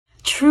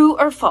True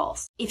or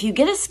false? If you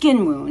get a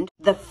skin wound,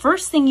 the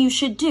first thing you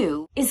should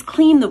do is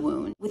clean the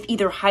wound with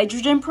either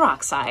hydrogen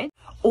peroxide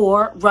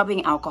or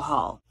rubbing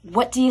alcohol.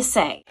 What do you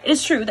say? It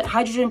is true that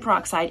hydrogen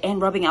peroxide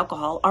and rubbing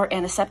alcohol are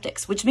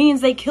antiseptics, which means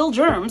they kill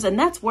germs, and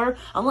that's where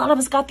a lot of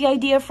us got the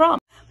idea from.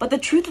 But the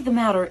truth of the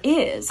matter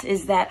is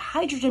that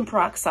hydrogen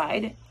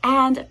peroxide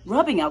and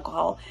rubbing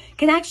alcohol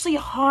can actually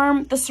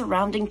harm the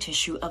surrounding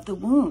tissue of the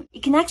wound.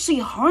 It can actually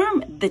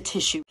harm the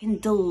tissue, can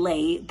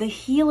delay the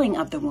healing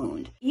of the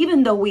wound.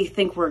 Even though we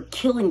think we're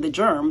killing the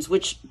germs,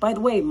 which by the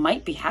way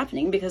might be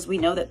happening because we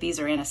know that these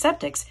are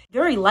antiseptics,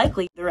 very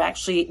likely they're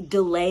actually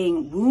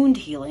delaying wound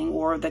healing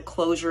or the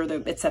closure,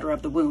 etc.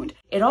 of the wound.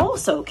 It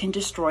also can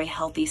destroy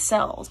healthy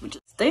cells, which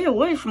is stay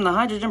away from the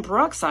hydrogen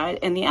peroxide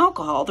and the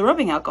alcohol, the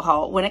rubbing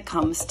alcohol, when it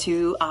comes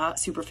to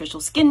superficial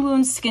skin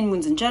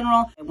wounds in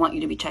general. I want you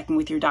to be checking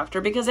with your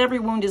doctor because every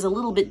wound is a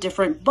little bit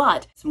different,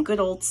 but some good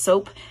old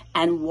soap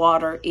and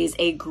water is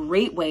a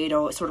great way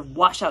to sort of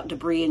wash out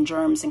debris and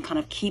germs and kind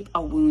of keep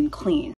a wound clean.